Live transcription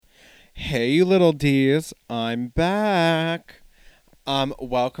Hey, you little D's, I'm back.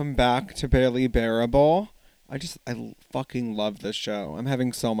 Welcome back to Barely Bearable. I fucking love this show. I'm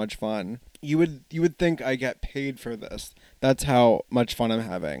having so much fun. You would think I get paid for this. That's how much fun I'm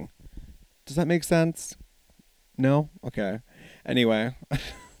having. Does that make sense? No? Okay. Anyway,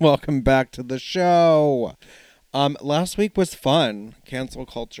 welcome back to the show. Last week was fun. Cancel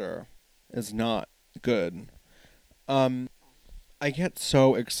culture is not good. Um, I get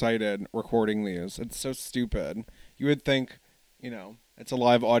so excited recording these. It's so stupid. You would think, it's a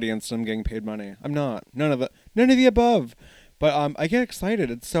live audience and I'm getting paid money. I'm not. None of the above. But I get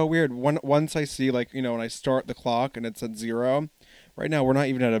excited. It's so weird. Once I see when I start the clock and it's at 0. Right now we're not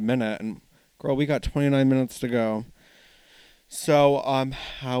even at a minute, and girl, we got 29 minutes to go. So,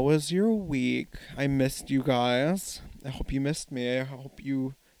 how was your week? I missed you guys. I hope you missed me. I hope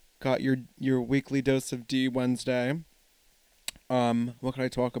you got your weekly dose of D Wednesday. What can I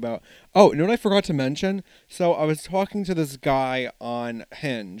talk about? Oh, you know what I forgot to mention? So I was talking to this guy on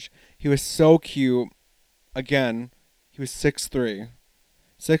Hinge. He was so cute. Again, he was 6'3".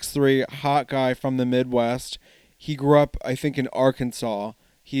 6'3", hot guy from the Midwest. He grew up, I think, in Arkansas.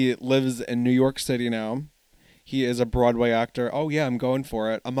 He lives in New York City now. He is a Broadway actor. Oh yeah, I'm going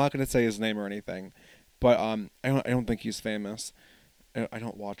for it. I'm not gonna say his name or anything, but I don't think he's famous. I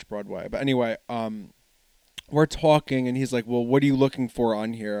don't watch Broadway, but anyway, we're talking and he's like, well, what are you looking for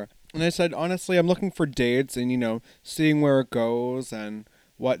on here? And I said, honestly, I'm looking for dates and, seeing where it goes and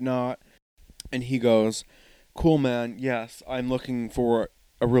whatnot. And he goes, cool, man. Yes, I'm looking for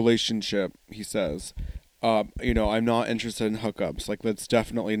a relationship, he says. I'm not interested in hookups. Like, that's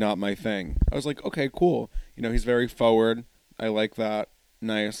definitely not my thing. I was like, okay, cool. He's very forward. I like that.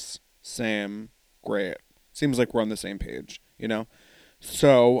 Nice. Same. Great. Seems like we're on the same page.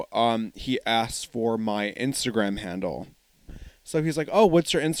 So, he asked for my Instagram handle. So he's like, oh,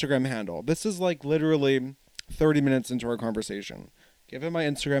 what's your Instagram handle? This is like literally 30 minutes into our conversation. Give him my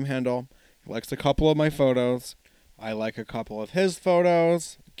Instagram handle. He likes a couple of my photos. I like a couple of his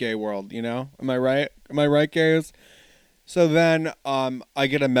photos. Gay world, Am I right? Am I right, gays? So then I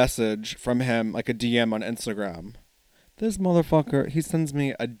get a message from him, like a DM on Instagram. This motherfucker, he sends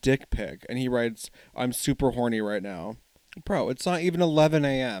me a dick pic and he writes, I'm super horny right now. Bro, it's not even 11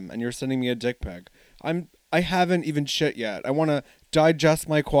 a.m. and you're sending me a dick pic. I haven't even shit yet. I want to digest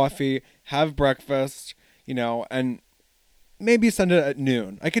my coffee, have breakfast, and maybe send it at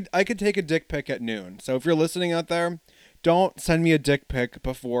noon. I could take a dick pic at noon. So if you're listening out there, don't send me a dick pic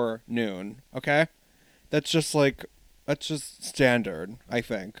before noon, okay? That's just standard, I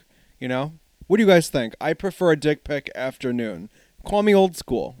think. What do you guys think? I prefer a dick pic afternoon. Call me old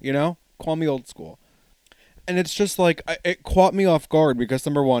school. Call me old school. And it's just like, it caught me off guard because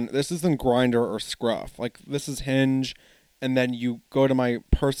number one, this isn't Grinder or Scruff. Like, this is Hinge, and then you go to my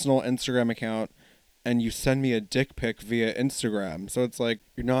personal Instagram account and you send me a dick pic via Instagram. So it's like,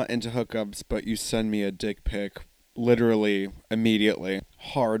 you're not into hookups, but you send me a dick pic literally immediately.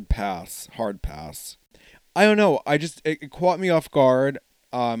 Hard pass. Hard pass. I don't know. It caught me off guard.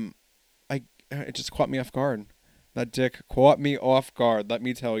 It just caught me off guard. That dick caught me off guard, let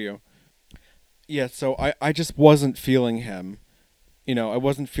me tell you. Yeah, so I just wasn't feeling him. I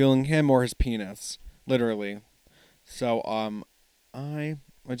wasn't feeling him or his penis, literally. So I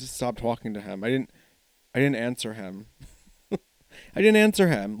just stopped talking to him. I didn't answer him. I didn't answer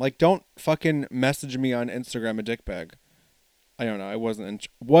him. Like, don't fucking message me on Instagram a dick pic. I don't know. I wasn't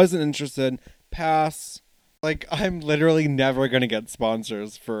interested. Pass. Like, I'm literally never gonna get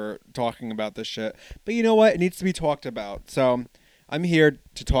sponsors for talking about this shit. But you know what? It needs to be talked about. So I'm here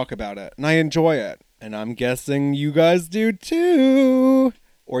to talk about it, and I enjoy it. And I'm guessing you guys do too.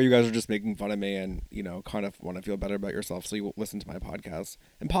 Or you guys are just making fun of me and, kind of want to feel better about yourself, so you listen to my podcast.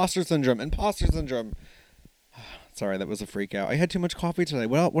 Imposter syndrome. Imposter syndrome. Sorry, that was a freak out. I had too much coffee today.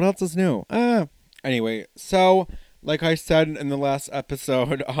 What else is new? Anyway, so like I said in the last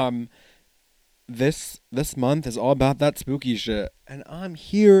episode, this month is all about that spooky shit, and I'm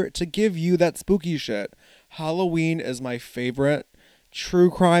here to give you that spooky shit. Halloween is my favorite.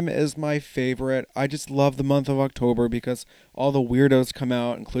 True crime is my favorite. I just love the month of October because all the weirdos come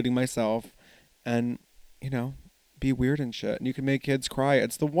out, including myself, and you know, be weird and shit. And you can make kids cry.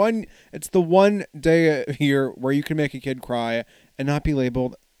 It's the one day a year where you can make a kid cry and not be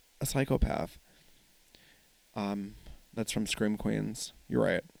labeled a psychopath. That's from Scream Queens. You're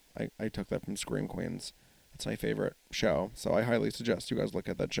right. I took that from Scream Queens. That's my favorite show. So I highly suggest you guys look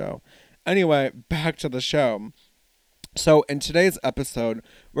at that show. Anyway, back to the show. So in today's episode,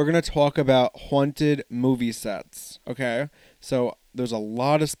 we're going to talk about haunted movie sets. Okay? So there's a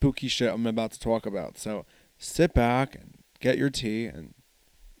lot of spooky shit I'm about to talk about. So sit back and get your tea and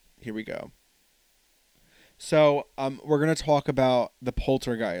Here we go. So, we're gonna talk about The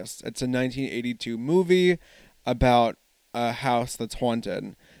Poltergeist. It's a 1982 movie about a house that's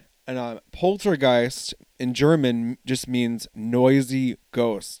haunted. And poltergeist in German just means noisy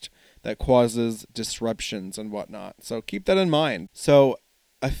ghost that causes disruptions and whatnot. So keep that in mind. So,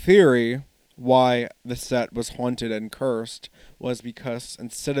 a theory why the set was haunted and cursed was because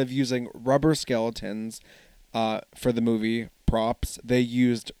instead of using rubber skeletons for the movie props, they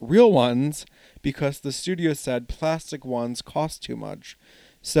used real ones because the studio said plastic ones cost too much.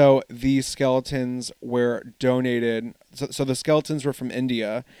 So these skeletons were donated. So the skeletons were from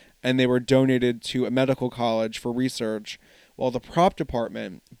India and they were donated to a medical college for research, while the prop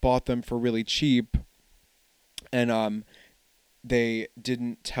department bought them for really cheap. And they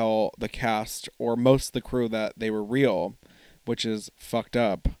didn't tell the cast or most of the crew that they were real, which is fucked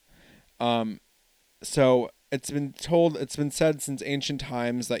up. So it's been said since ancient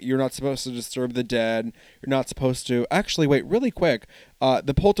times that you're not supposed to disturb the dead. You're not supposed to. Actually, wait, really quick.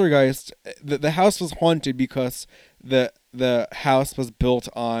 The poltergeist, the house was haunted because the house was built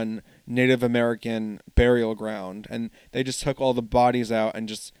on Native American burial ground, and they just took all the bodies out and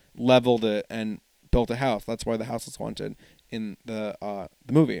just leveled it and built a house. That's why the house is haunted in the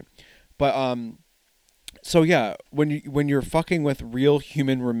movie. But so yeah, when you're fucking with real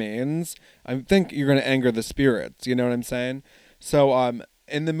human remains, I think you're gonna anger the spirits. You know what I'm saying? So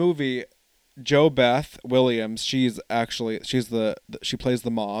in the movie, Joe Beth Williams, she's she plays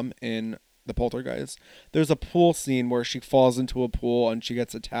the mom in the Poltergeist. There's a pool scene where she falls into a pool and she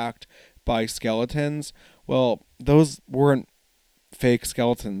gets attacked by skeletons. Well, those weren't fake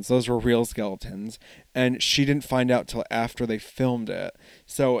skeletons. Those were real skeletons. And she didn't find out till after they filmed it.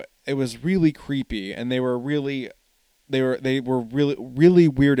 So it was really creepy and they were really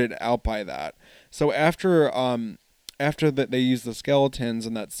weirded out by that. So after that they used the skeletons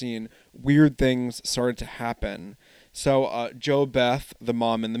in that scene, weird things started to happen. So Joe Beth, the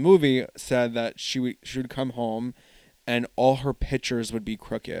mom in the movie, said that she would come home and all her pictures would be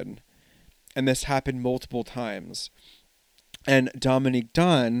crooked. And this happened multiple times. And Dominique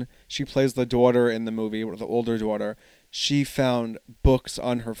Dunn, she plays the daughter in the movie, or the older daughter. She found books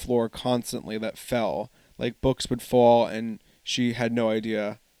on her floor constantly that fell. Like books would fall, and she had no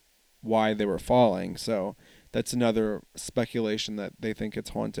idea why they were falling. So that's another speculation that they think it's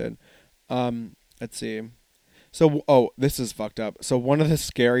haunted. Let's see. So, this is fucked up. So one of the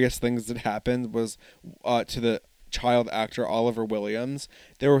scariest things that happened was to the child actor Oliver Williams.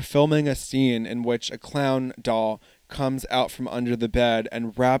 They were filming a scene in which a clown doll comes out from under the bed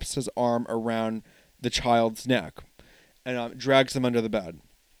and wraps his arm around the child's neck and drags him under the bed.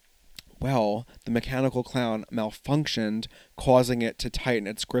 Well, the mechanical clown malfunctioned, causing it to tighten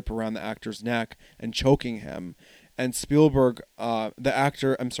its grip around the actor's neck and choking him. And Spielberg,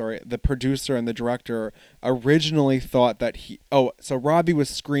 the producer and the director originally thought that so Robbie was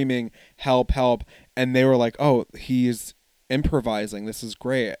screaming, "Help, help," and they were like, "Oh, he's improvising. This is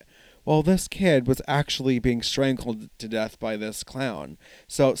great." Well, this kid was actually being strangled to death by this clown.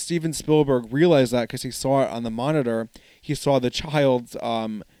 So Steven Spielberg realized that because he saw it on the monitor. He saw the child's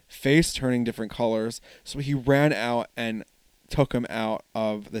face turning different colors. So he ran out and took him out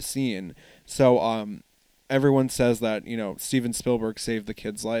of the scene. So everyone says that, Steven Spielberg saved the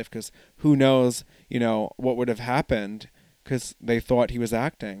kid's life because who knows, what would have happened because they thought he was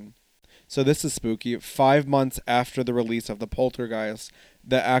acting. So this is spooky. 5 months after the release of The Poltergeist,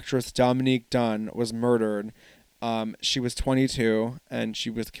 the actress Dominique Dunn was murdered. She was 22 and she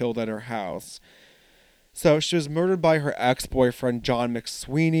was killed at her house. So she was murdered by her ex-boyfriend John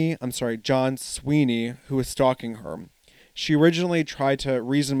Sweeney, who was stalking her. She originally tried to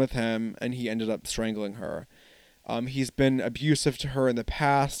reason with him and he ended up strangling her. He's been abusive to her in the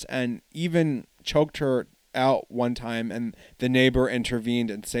past and even choked her out one time, and the neighbor intervened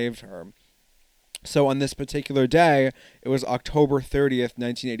and saved her. So on this particular day, it was October 30th,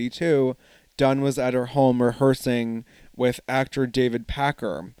 1982, Dunn was at her home rehearsing with actor David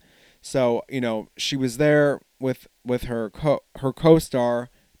Packer. So, she was there with her co-star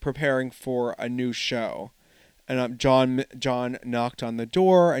preparing for a new show. And John knocked on the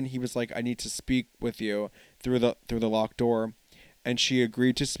door and he was like, "I need to speak with you," through the locked door. And she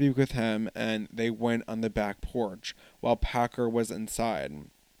agreed to speak with him and they went on the back porch while Packer was inside.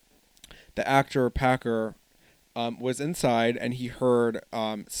 The actor Packer was inside and he heard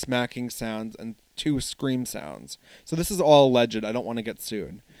smacking sounds and 2 scream sounds. So this is all alleged. I don't want to get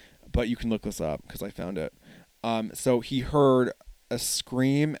sued, but you can look this up because I found it. So he heard a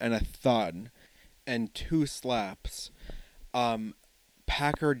scream and a thud and 2 slaps.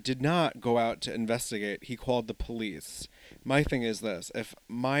 Packer did not go out to investigate. He called the police. My thing is this: if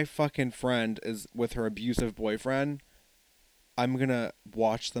my fucking friend is with her abusive boyfriend, I'm gonna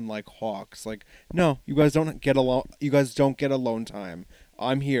watch them like hawks. Like, no, you guys don't get alone. You guys don't get alone time.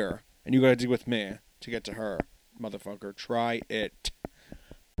 I'm here, and you gotta deal with me to get to her, motherfucker. Try it.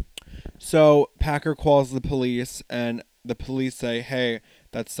 So Packer calls the police, and the police say, "Hey,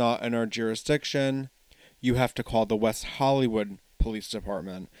 that's not in our jurisdiction. You have to call the West Hollywood Police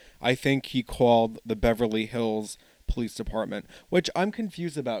Department." I think he called the Beverly Hills Police Department, which I'm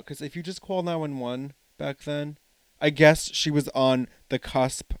confused about because if you just call 911 back then, I guess she was on the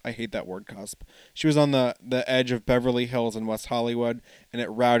cusp. I hate that word, cusp. She was on the edge of Beverly Hills and West Hollywood, and it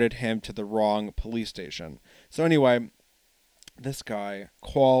routed him to the wrong police station. So anyway, this guy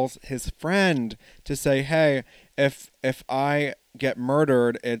calls his friend to say, "Hey, if I get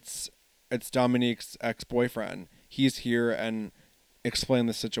murdered, it's Dominique's ex-boyfriend. He's here and explain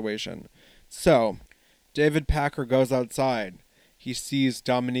the situation." So, David Packer goes outside. He sees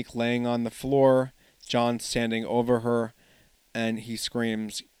Dominique laying on the floor, John standing over her, and he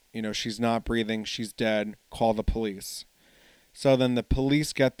screams, "She's not breathing, she's dead. Call the police." So then the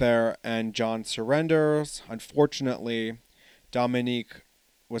police get there and John surrenders. Unfortunately, Dominique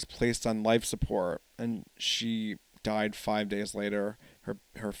was placed on life support and she died 5 days later.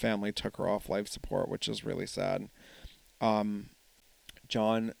 Her family took her off life support, which is really sad.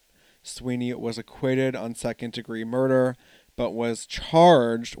 John Sweeney was acquitted on second-degree murder, but was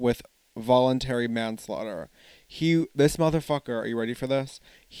charged with voluntary manslaughter. This motherfucker, are you ready for this?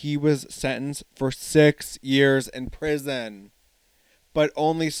 He was sentenced for 6 years in prison, but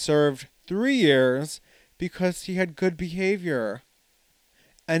only served 3 years because he had good behavior.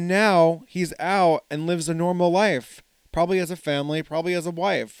 And now he's out and lives a normal life. Probably has a family, probably has a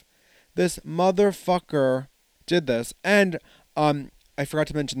wife. This motherfucker did this. And I forgot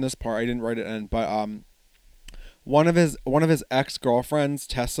to mention this part. I didn't write it in, but one of his ex-girlfriends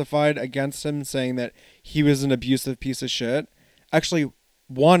testified against him saying that he was an abusive piece of shit. Actually,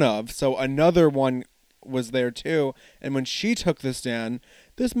 so another one was there too, and when she took the stand,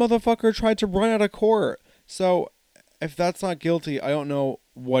 this motherfucker tried to run out of court. So if that's not guilty, I don't know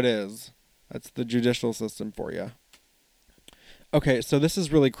what is. That's the judicial system for you. Okay, so this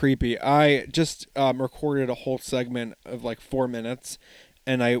is really creepy. I just recorded a whole segment of like 4 minutes,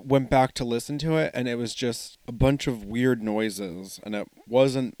 and I went back to listen to it, and it was just a bunch of weird noises, and it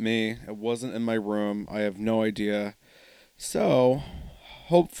wasn't me. It wasn't in my room. I have no idea. So,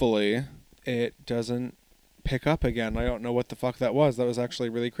 hopefully, it doesn't pick up again. I don't know what the fuck that was. That was actually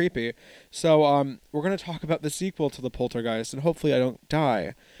really creepy. So, we're gonna talk about the sequel to The Poltergeist, and hopefully I don't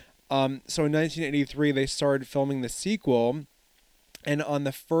die. So in 1983, they started filming the sequel, and on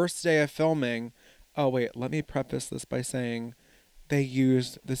the first day of filming, oh wait, let me preface this by saying they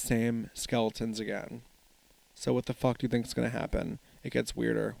used the same skeletons again. So what the fuck do you think is gonna happen? It gets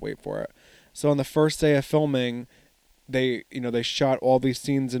weirder. Wait for it. So on the first day of filming, they shot all these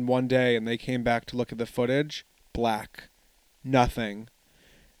scenes in one day, and they came back to look at the footage. Black, nothing.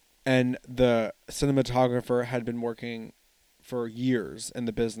 And the cinematographer had been working for years in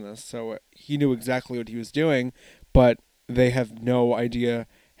the business, so he knew exactly what he was doing, but they have no idea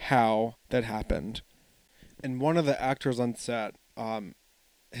how that happened. And one of the actors on set,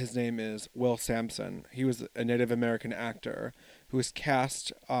 his name is Will Sampson. He was a Native American actor who was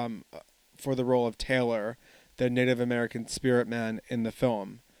cast for the role of Taylor, the Native American spirit man in the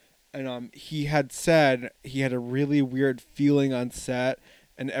film. And he had said he had a really weird feeling on set,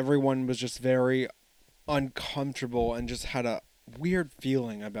 and everyone was just very uncomfortable and just had a weird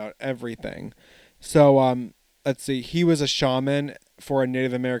feeling about everything. So let's see, he was a shaman for a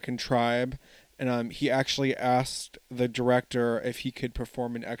Native American tribe, and he actually asked the director if he could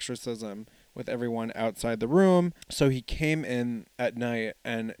perform an exorcism with everyone outside the room. So he came in at night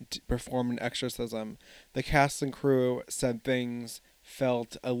and performed an exorcism. The cast and crew said things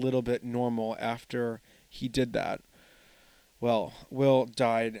felt a little bit normal after he did that. Well, Will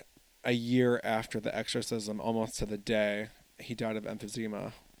died a year after the exorcism, almost to the day. He died of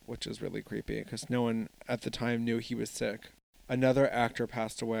emphysema, which is really creepy because no one at the time knew he was sick. Another actor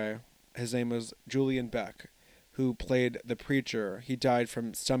passed away. His name was Julian Beck, who played the preacher. He died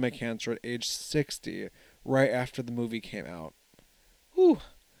from stomach cancer at age 60, right after the movie came out. Whew.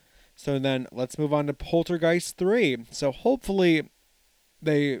 So then let's move on to Poltergeist 3. So hopefully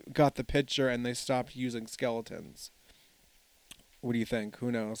they got the picture and they stopped using skeletons. What do you think?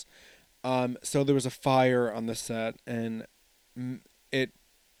 Who knows? So there was a fire on the set, and it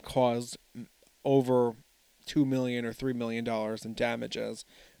caused over $2 million or $3 million in damages,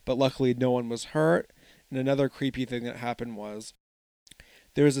 but luckily no one was hurt. And another creepy thing that happened was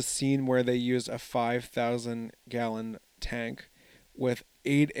there was a scene where they used a 5,000 gallon tank with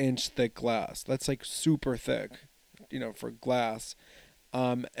 8-inch thick glass. That's like super thick, for glass.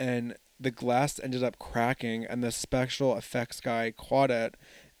 And the glass ended up cracking, and the special effects guy caught it,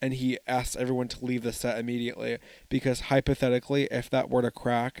 and he asked everyone to leave the set immediately because hypothetically, if that were to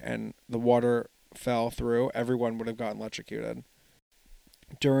crack and the water fell through, everyone would have gotten electrocuted.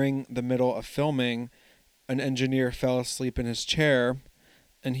 During the middle of filming, an engineer fell asleep in his chair,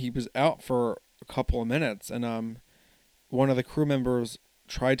 and he was out for a couple of minutes, and one of the crew members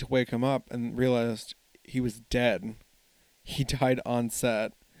tried to wake him up and realized he was dead. He died on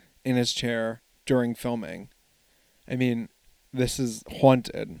set in his chair during filming. I mean, this is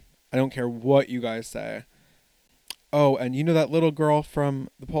haunted. I don't care what you guys say. Oh, and you know that little girl from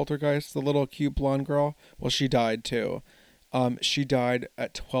the Poltergeist, the little cute blonde girl? Well, she died too. She died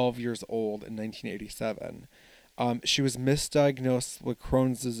at 12 years old in 1987. She was misdiagnosed with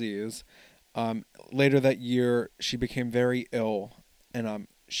Crohn's disease. Later that year, she became very ill, and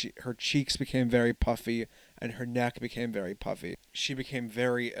her cheeks became very puffy, and her neck became very puffy. She became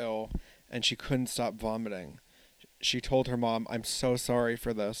very ill, and she couldn't stop vomiting. She told her mom, "I'm so sorry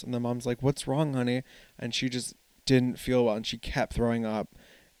for this," and the mom's like, "What's wrong, honey?" And she just didn't feel well, and she kept throwing up,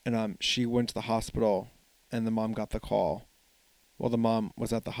 and she went to the hospital, and the mom got the call. Well, the mom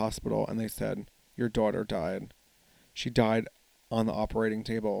was at the hospital, and they said, "Your daughter died." She died on the operating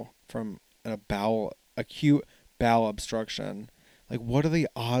table from acute bowel obstruction. Like, what are the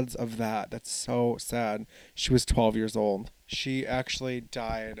odds of that? That's so sad. She was 12 years old. She actually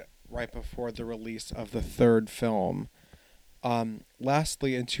died right before the release of the third film.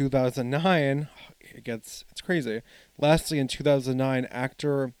 Lastly, in 2009, it's crazy. Lastly, in 2009,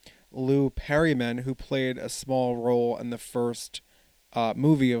 actor Lou Perryman, who played a small role in the first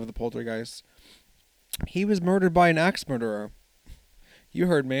movie of the Poltergeist, he was murdered by an axe murderer. You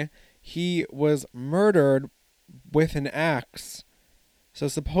heard me. He was murdered with an axe. So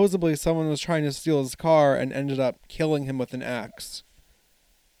supposedly someone was trying to steal his car and ended up killing him with an axe.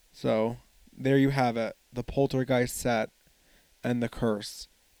 So there you have it. The Poltergeist set and the curse.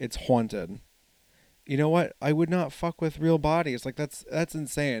 It's haunted. You know what? I would not fuck with real bodies. Like, that's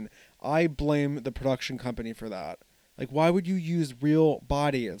insane. I blame the production company for that. Like, why would you use real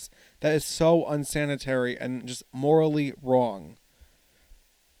bodies? That is so unsanitary and just morally wrong.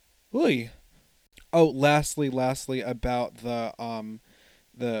 Oy. Oh, lastly about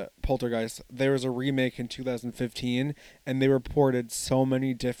the Poltergeist. There was a remake in 2015, and they reported so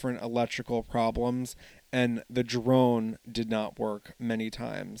many different electrical problems, and the drone did not work many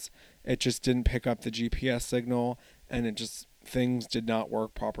times. It just didn't pick up the GPS signal, and things did not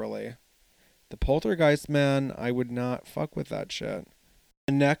work properly. The Poltergeist, man, I would not fuck with that shit.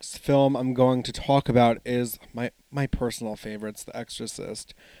 The next film I'm going to talk about is my personal favorites, The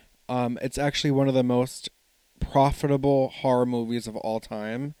Exorcist. It's actually one of the most profitable horror movies of all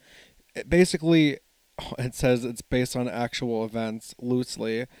time. It says it's based on actual events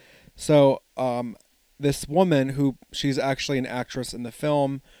loosely. So, this woman she's actually an actress in the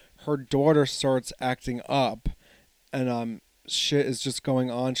film, her daughter starts acting up, and shit is just going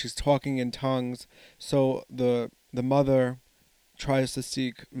on. She's talking in tongues. So the mother tries to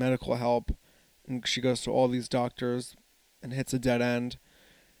seek medical help, and she goes to all these doctors and hits a dead end.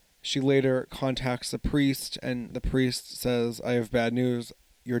 She later contacts a priest, and the priest says, "I have bad news.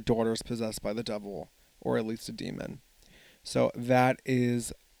 Your daughter's possessed by the devil, or at least a demon." So that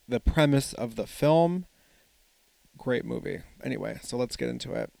is the premise of the film. Great movie. Anyway, so let's get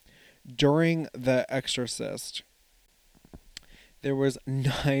into it. During The Exorcist, there was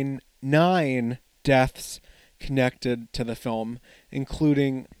nine deaths connected to the film,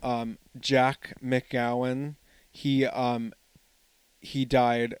 including Jack McGowan. He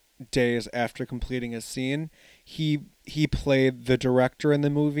died days after completing his scene. He played the director in the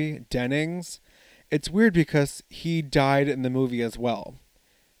movie, Dennings. It's weird because he died in the movie as well,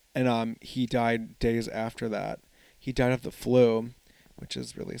 and he died days after that. He died of the flu, which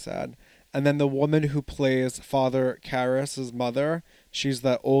is really sad. And then the woman who plays Father Karras' mother, she's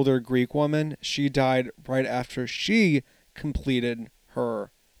that older Greek woman. She died right after she completed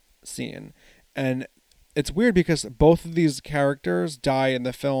her scene. And it's weird because both of these characters die in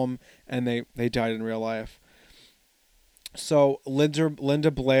the film, and they died in real life. So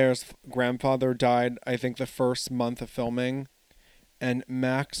Linda Blair's grandfather died, I think, the first month of filming. And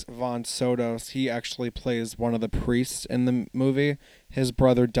Max von Sydow, he actually plays one of the priests in the movie. His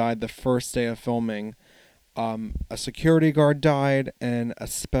brother died the first day of filming. A security guard died, and a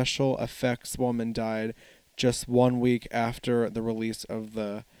special effects woman died just 1 week after the release of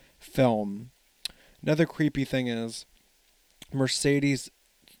the film. Another creepy thing is Mercedes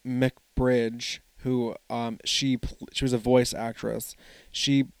McBridge, who she was a voice actress.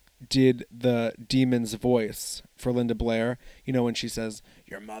 She did the demon's voice for Linda Blair. You know when she says,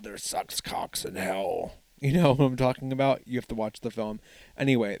 "Your mother sucks cocks in hell." You know what I'm talking about? You have to watch the film.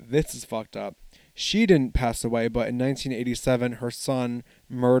 Anyway, this is fucked up. She didn't pass away, but in 1987, her son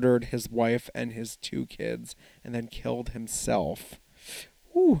murdered his wife and his 2 kids and then killed himself.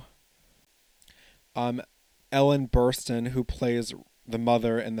 Whew. Ellen Burstyn, who plays the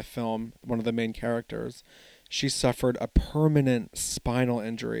mother in the film, one of the main characters, she suffered a permanent spinal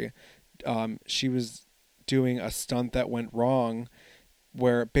injury. She was doing a stunt that went wrong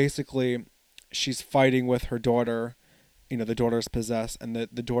where basically she's fighting with her daughter. You know, the daughter's possessed, and the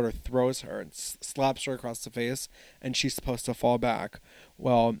daughter throws her and slaps her across the face, and she's supposed to fall back.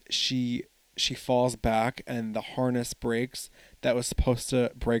 Well, she falls back, and the harness breaks that was supposed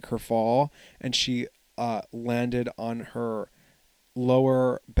to break her fall, and she landed on her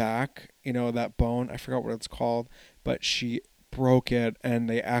lower back, you know, that bone. I forgot what it's called, but she broke it, and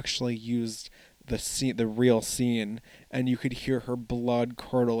they actually used the real scene, and you could hear her blood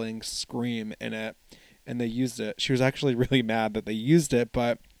curdling scream in it. And they used it. She was actually really mad that they used it,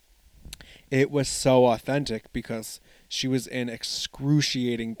 but it was so authentic because she was in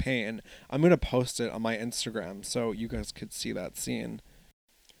excruciating pain. I'm going to post it on my Instagram so you guys could see that scene.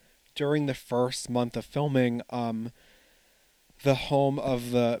 During the first month of filming, the home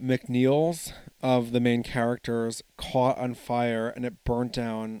of the McNeils, of the main characters, caught on fire, and it burnt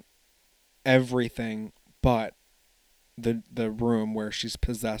down everything but the room where she's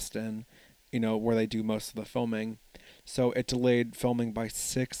possessed in, you know, where they do most of the filming. So it delayed filming by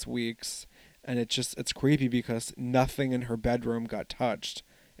 6 weeks, and it's creepy because nothing in her bedroom got touched.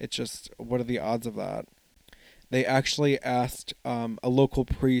 It's just, what are the odds of that? They actually asked a local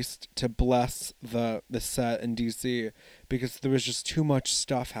priest to bless the set in DC because there was just too much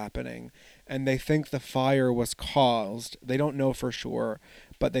stuff happening. And they think the fire was caused, they don't know for sure,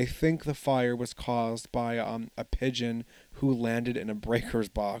 but they think the fire was caused by a pigeon who landed in a breaker's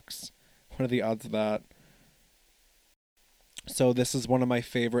box. What are the odds of that? So this is one of my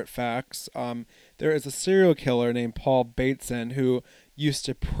favorite facts. There is a serial killer named Paul Bateson who used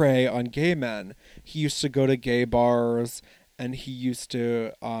to prey on gay men. He used to go to gay bars, and he used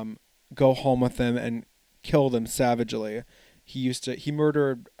to go home with them and kill them savagely. He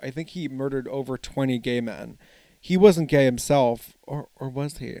murdered, I think he murdered over 20 gay men. He wasn't gay himself, or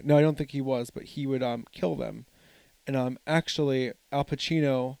was he? No, I don't think he was, but he would kill them. And actually, Al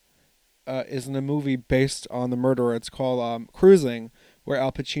Pacino is in a movie based on the murderer. It's called Cruising, where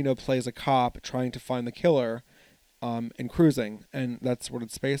Al Pacino plays a cop trying to find the killer in Cruising, and that's what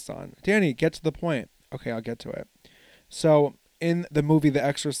it's based on. Danny, get to the point. Okay, I'll get to it. So in the movie The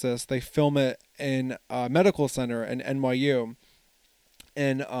Exorcist, they film it in a medical center in NYU,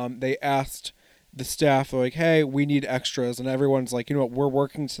 and they asked the staff, they're like, hey, we need extras, and everyone's like, you know what, we're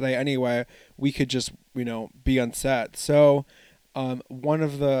working today anyway, we could just, you know, be on set. So one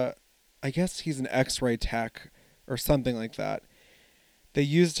of the, I guess he's an x-ray tech or something like that, they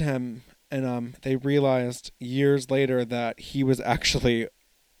used him, and they realized years later that he was actually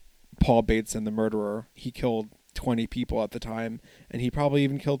Paul Bateson, the murderer. He killed 20 people at the time, and he probably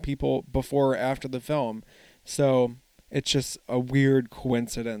even killed people before or after the film. So it's just a weird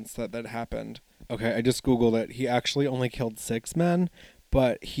coincidence that happened. Okay, I just Googled it. He actually only killed 6 men,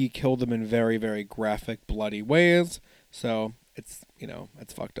 but he killed them in very, very graphic, bloody ways. So it's, you know,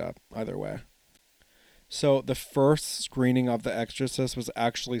 it's fucked up either way. So the first screening of The Exorcist was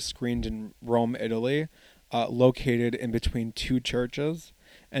actually screened in Rome, Italy, located in between 2 churches.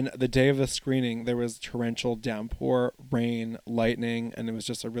 And the day of the screening, there was torrential downpour, rain, lightning, and it was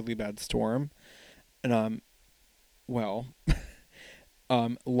just a really bad storm. And well,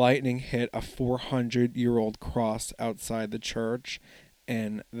 lightning hit a 400-year-old cross outside the church,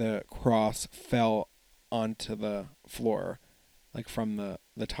 and the cross fell onto the floor, like from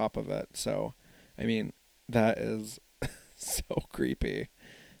the top of it. So, I mean, that is so creepy.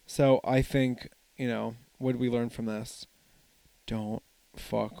 So I think, you know, what did we learn from this? Don't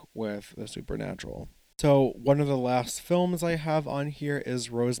fuck with the supernatural. So one of the last films I have on here is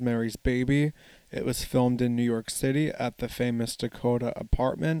Rosemary's Baby. It was filmed in New York City at the famous Dakota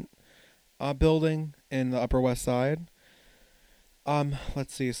apartment building in the Upper West Side.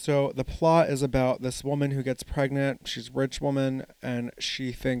 Let's see. So the plot is about this woman who gets pregnant. She's a rich woman, and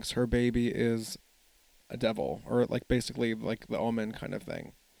she thinks her baby is a devil, or like basically like the Omen kind of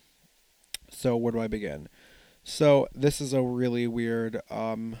thing. So where do I begin? So this is a really weird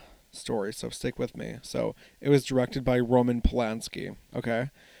story, so stick with me. So it was directed by Roman Polanski, okay?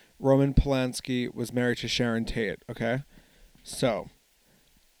 Roman Polanski was married to Sharon Tate, okay? So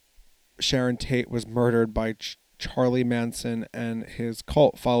Sharon Tate was murdered by Charlie Manson and his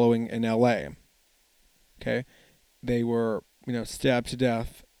cult following in LA. Okay? They were, stabbed to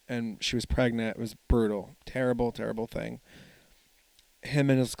death, and she was pregnant. It was brutal. Terrible, terrible thing. Him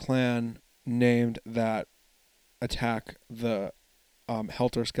and his clan named that attack the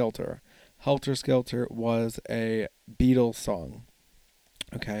Helter Skelter. Helter Skelter was a Beatles song.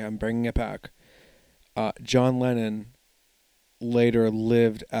 Okay, I'm bringing it back. John Lennon later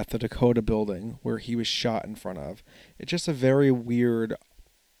lived at the Dakota building where he was shot in front of. It's just a very weird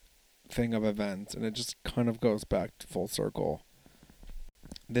thing of events, and it just kind of goes back to full circle.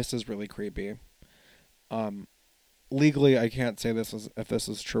 This is really creepy. Legally, I can't say if this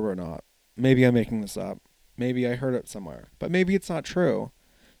is true or not. Maybe I'm making this up. Maybe I heard it somewhere, but maybe it's not true.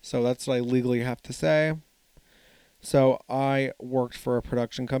 So that's what I legally have to say. So I worked for a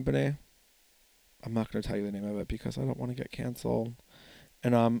production company. I'm not going to tell you the name of it because I don't want to get canceled.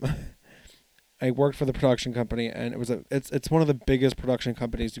 And I worked for the production company, and it's one of the biggest production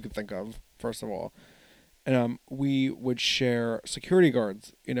companies you could think of, first of all. And we would share security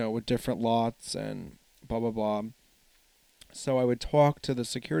guards, with different lots and blah blah blah. So I would talk to the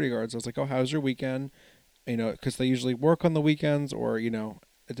security guards. I was like, "Oh, how's your weekend?" Because they usually work on the weekends, or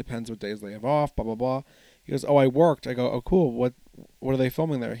it depends what days they have off. Blah blah blah. He goes, "Oh, I worked." I go, "Oh, cool. What are they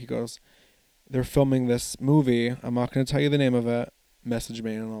filming there?" He goes, "They're filming this movie. I'm not going to tell you the name of it. Message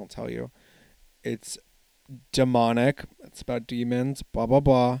me and I'll tell you. It's demonic. It's about demons. Blah blah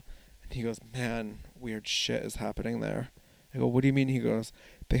blah." And he goes, "Man, weird shit is happening there." I go, "What do you mean?" He goes,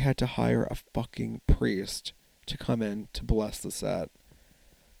 "They had to hire a fucking priest to come in to bless the set."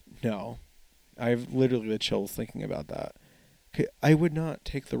 No. I have literally the chills thinking about that. Okay, I would not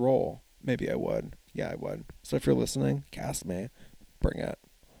take the role. Maybe I would. Yeah, I would. So if you're listening, cast me. Bring it.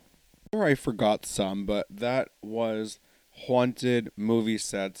 Sure, I forgot some, but that was haunted movie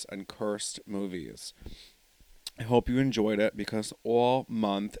sets and cursed movies. I hope you enjoyed it because all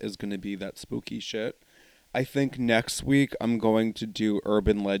month is going to be that spooky shit. I think next week I'm going to do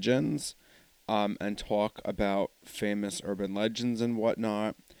urban legends and talk about famous urban legends and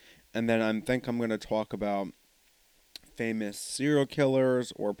whatnot. And then I'm going to talk about famous serial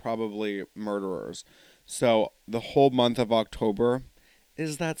killers or probably murderers. So the whole month of October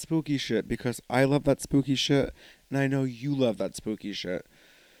is that spooky shit because I love that spooky shit and I know you love that spooky shit.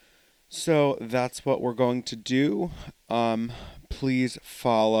 So that's what we're going to do. Please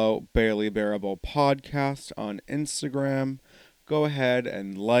follow Barely Bearable Podcast on Instagram. Go ahead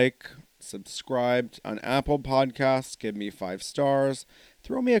and subscribe on Apple Podcasts. Give me 5 stars.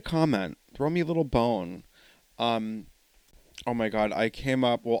 Throw me a comment. Throw me a little bone. Oh my God, I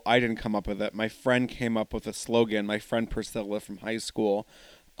didn't come up with it. My friend came up with a slogan. My friend Priscilla from high school.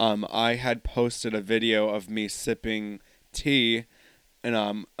 I had posted a video of me sipping tea, and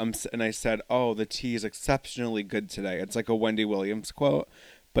I said, "Oh, the tea is exceptionally good today." It's like a Wendy Williams quote,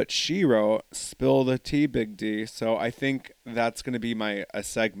 but she wrote, "Spill the tea, Big D." So I think that's gonna be a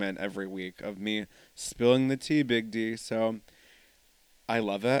segment every week of me spilling the tea, Big D. So I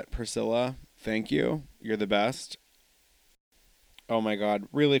love it, Priscilla. Thank you. You're the best. Oh my God.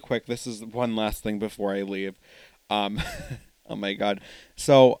 Really quick. This is one last thing before I leave. Um, oh my God.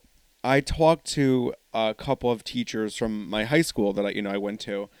 So I talked to a couple of teachers from my high school that I went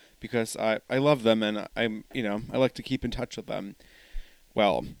to because I love them and I like to keep in touch with them.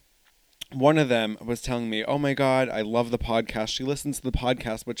 Well, one of them was telling me, "Oh my God, I love the podcast." She listens to the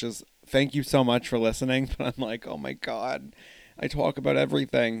podcast, which is thank you so much for listening. But I'm like, "Oh my God, I talk about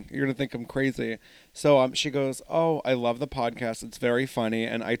everything. You're gonna think I'm crazy." So she goes, "Oh, I love the podcast. It's very funny."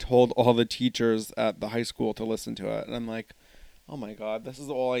 And I told all the teachers at the high school to listen to it. And I'm like, "Oh my God, this is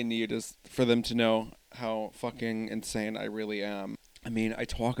all I need is for them to know how fucking insane I really am." I mean, I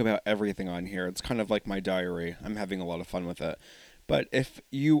talk about everything on here. It's kind of like my diary. I'm having a lot of fun with it. But if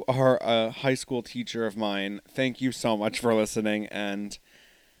you are a high school teacher of mine, thank you so much for listening and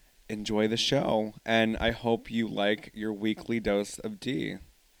enjoy the show. And I hope you like your weekly dose of D.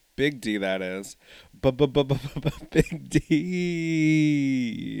 Big D, that is. Big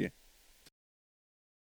D.